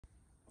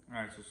All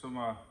right, so some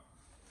of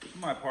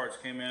my parts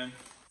came in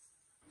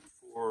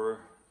for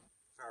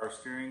power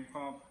steering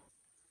pump,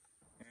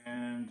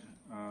 and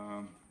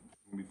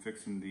we'll be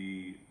fixing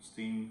the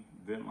steam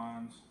vent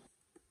lines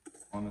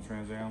on the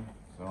Trans Am.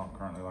 So I don't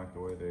currently like the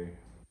way they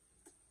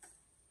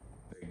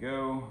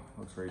go.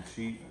 Looks very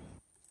cheap.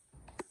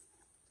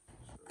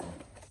 So,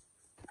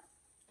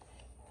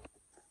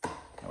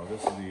 oh,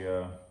 this is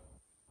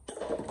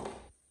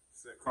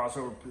the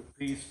crossover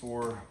piece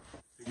for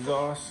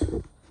exhaust.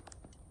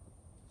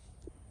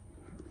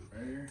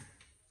 Right here.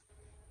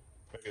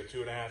 Make it a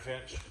 2.5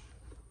 inch.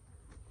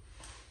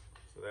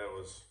 So that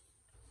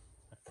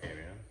came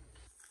in.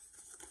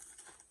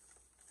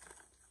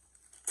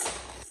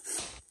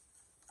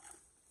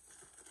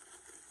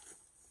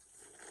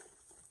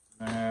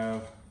 I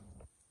have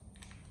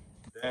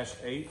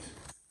 -8,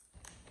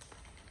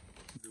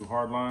 do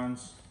hard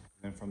lines,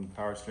 and then from the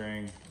power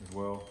steering as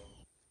well.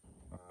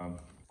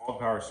 All the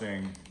power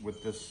steering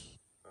with this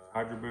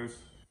Hydro Boost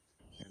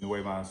and the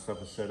way my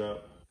stuff is set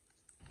up,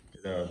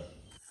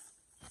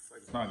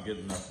 it's not good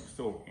enough. It's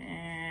still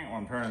when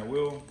I'm turning the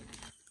wheel.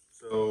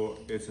 So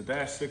it's a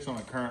 -6 on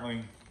it currently.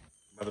 I'm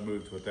about to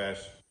move to a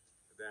 -8.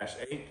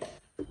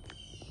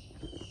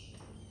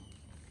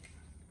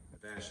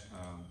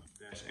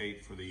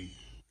 -8 for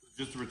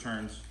just the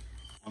returns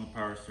on the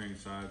power steering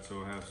side.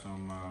 So I have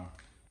some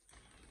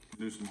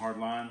do some hard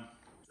line.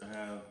 I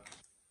have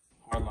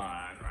hard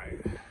line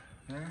right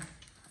there.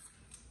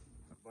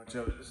 A bunch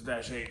of it. This is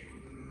 -8.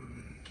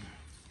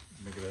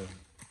 Make it a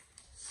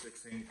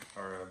 16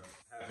 or a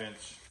 ½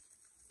 inch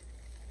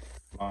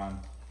line.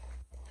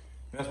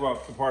 That's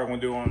what the part I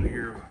want to do on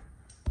here.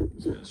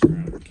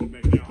 Keep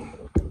it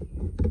down.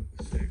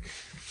 Sick.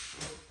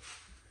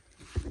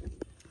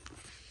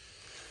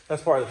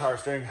 That's part of the power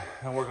steering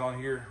I'm working on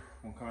here.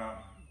 We'll come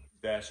out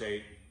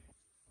 -8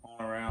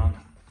 on around,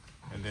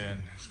 and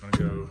then it's going to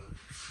go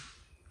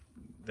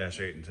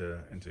 -8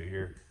 into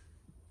here,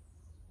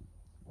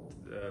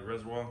 the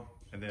reservoir,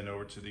 and then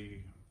over to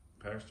the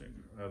power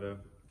steering,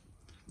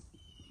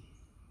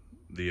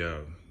 the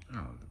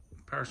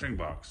power steering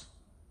box.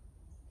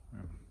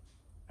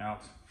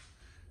 Out,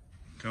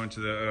 go into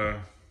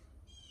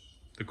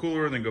the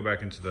cooler, and then go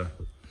back into the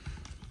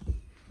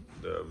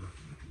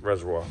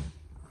reservoir.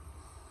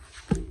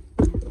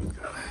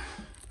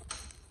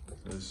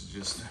 So this is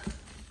just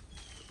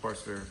the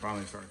parts that are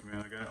finally starting to come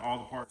in. I got all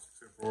the parts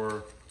except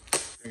for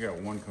I got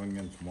one coming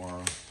in tomorrow.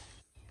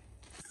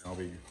 And I'll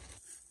be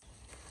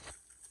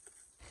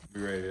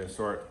ready to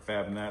start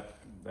fabbing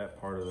that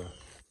part of the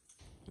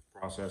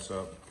process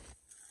up.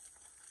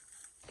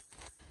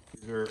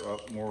 These are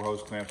more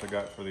hose clamps I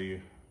got for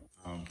the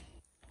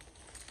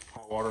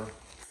hot water.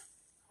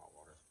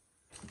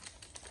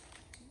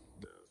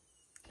 The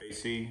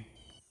AC.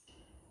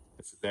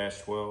 It's a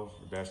 -12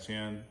 or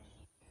 -10.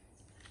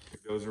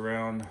 It goes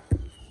around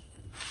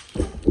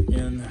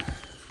in.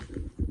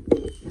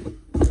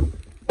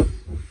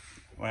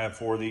 I have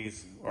 4 of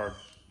these, or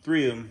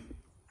 3 of them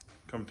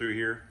come through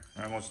here.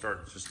 I'm going to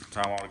start just to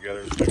tie them all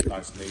together, just make it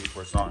nice and neat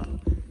where it's not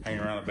hanging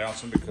around and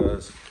bouncing,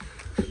 because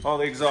all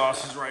the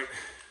exhaust is right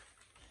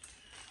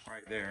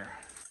there.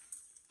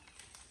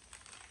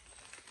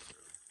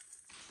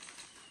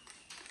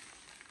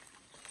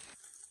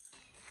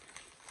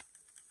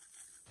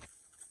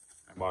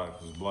 I bought it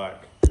because it's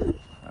black.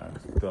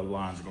 The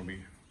lines are going to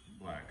be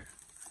black.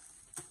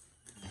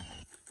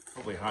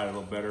 Hopefully hide it a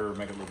little better,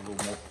 make it look a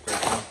little more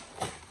professional.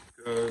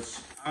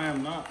 Because I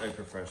am not a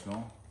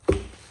professional.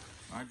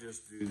 I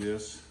just do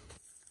this.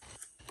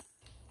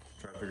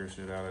 Try to figure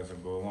shit out as I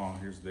go along.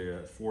 Here's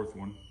the 4th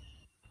one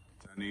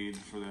that I need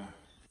for the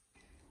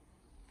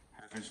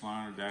 ½ inch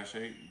line or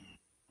 -8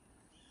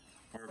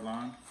 hard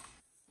line.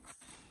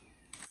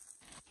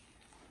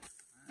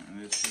 And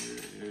this here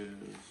is,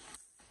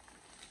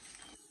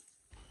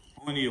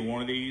 only need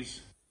one of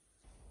these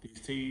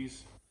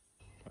T's,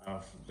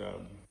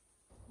 the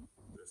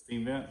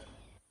steam vent.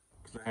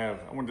 Because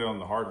I went down to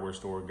the hardware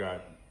store,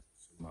 got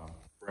some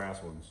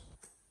brass ones.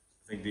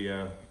 I think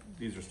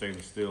these are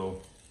stainless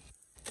steel.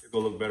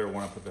 It'll look better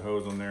when I put the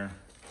hose on there.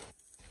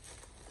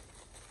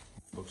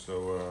 Looks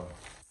so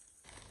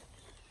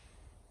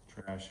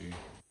trashy.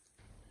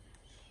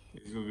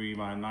 These will be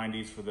my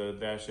 90s for the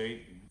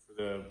 -8 for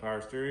the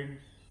power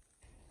steering.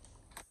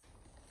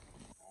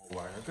 All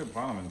white. I couldn't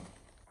find them in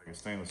like a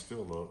stainless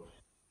steel look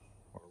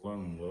or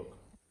aluminum look.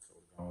 So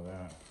we're done with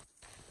that.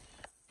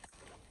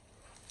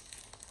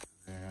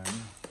 And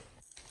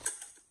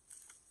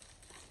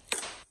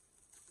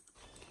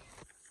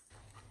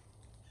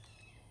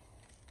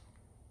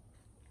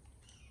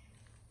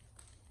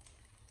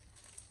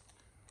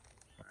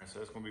alright, so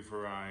that's gonna be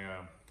for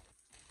my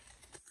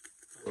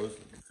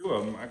 2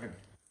 of them. I could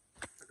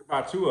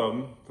buy 2 of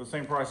them for the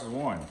same price as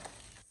 1.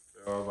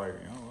 So I was like,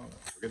 you know what,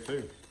 I'll get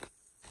 2.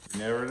 You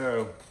never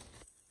know.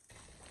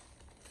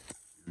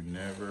 You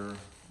never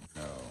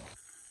know.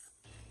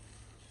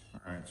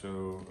 All right,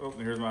 so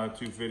here's my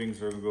 2 fittings.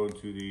 They're gonna go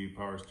into the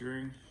power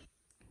steering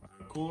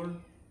cooler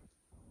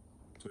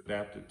to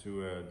adapt it to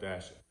a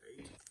 -8.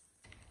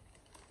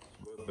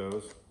 Both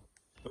those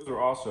Those are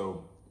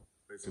also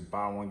basically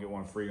buy one, get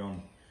one free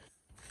on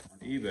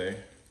eBay.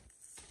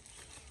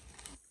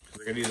 I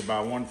could either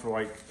buy one for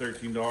like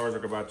 $13 or I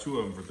could buy two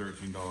of them for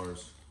 $13. No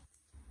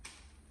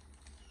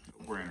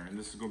brainer. And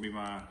this is going to be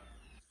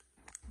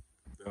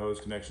the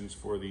hose connections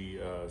for the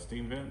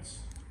steam vents.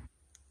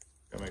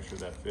 Gotta make sure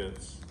that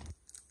fits.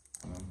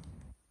 Otherwise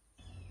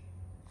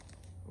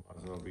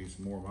there'll be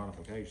some more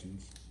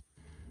modifications.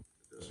 It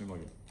does seem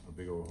like a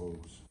big old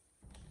hose.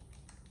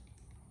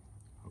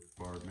 Hose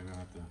bar.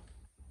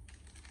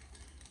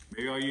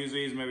 Maybe I'll use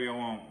these, maybe I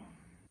won't.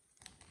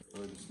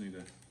 I just need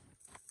to.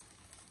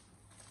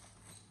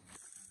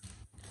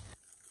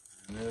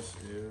 And this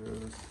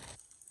is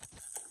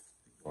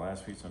the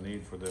last piece I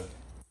need for the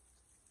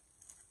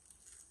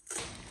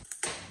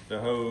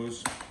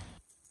hose.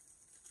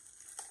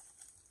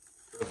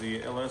 So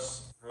the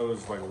LS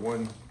hose is like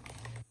 1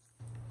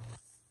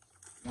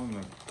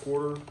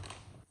 1/4.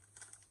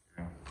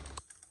 Yeah.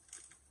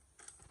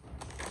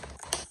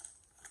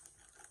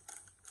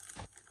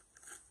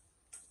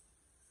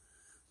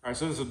 Alright,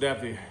 so this will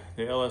adapt the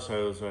LS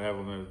hose I have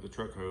on the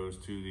truck hose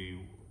to the,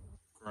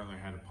 currently I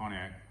had a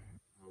Pontiac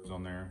hose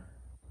on there.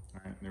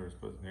 Alright,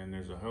 and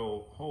there's a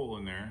hole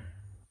in there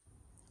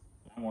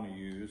that I want to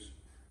use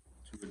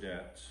to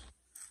adapt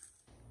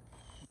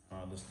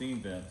the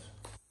steam vent.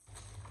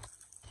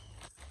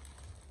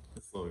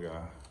 This little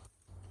guy.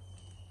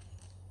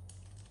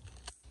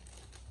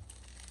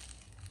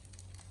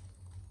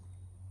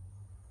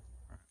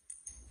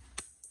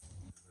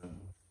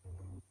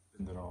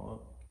 Bend it all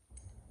up.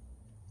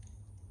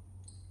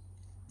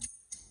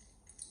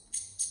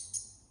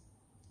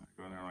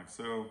 Go in there like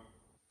so.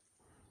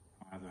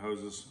 I have the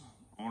hoses.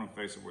 I want to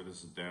face it where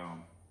this is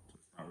down, so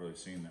it's not really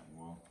seen that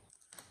well.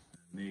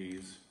 And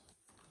these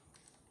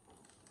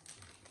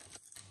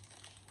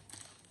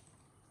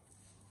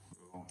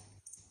will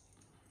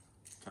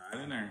tie it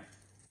in there,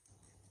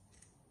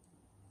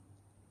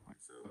 like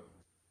so.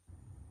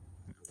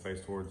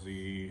 Face towards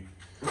the.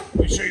 Let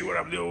me show you what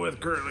I'm dealing with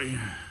currently.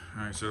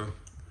 All right, so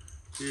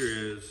here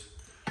is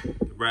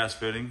the brass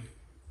fitting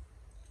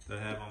that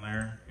I have on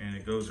there, and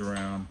it goes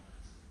around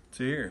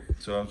to here.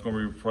 So I'm going to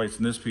be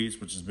replacing this piece,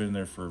 which has been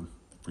there for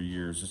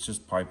years. It's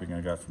just piping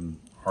I got from the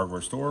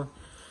hardware store.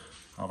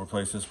 I'll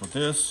replace this with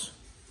this,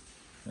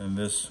 and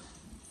this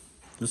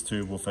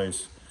tube will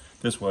face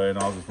this way, and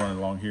I'll just run it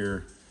along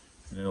here,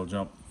 and it'll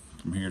jump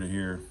from here to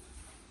here,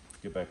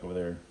 get back over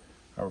there.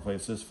 I'll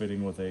replace this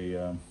fitting with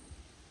a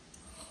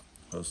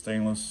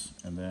stainless,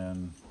 and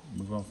then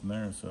move on from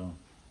there. So,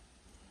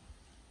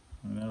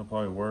 and that'll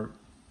probably work.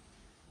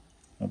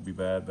 Won't be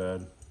bad.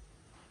 And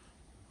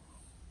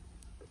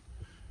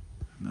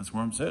that's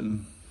where I'm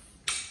sitting.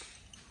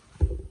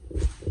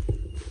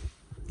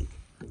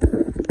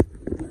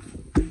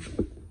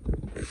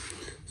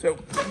 So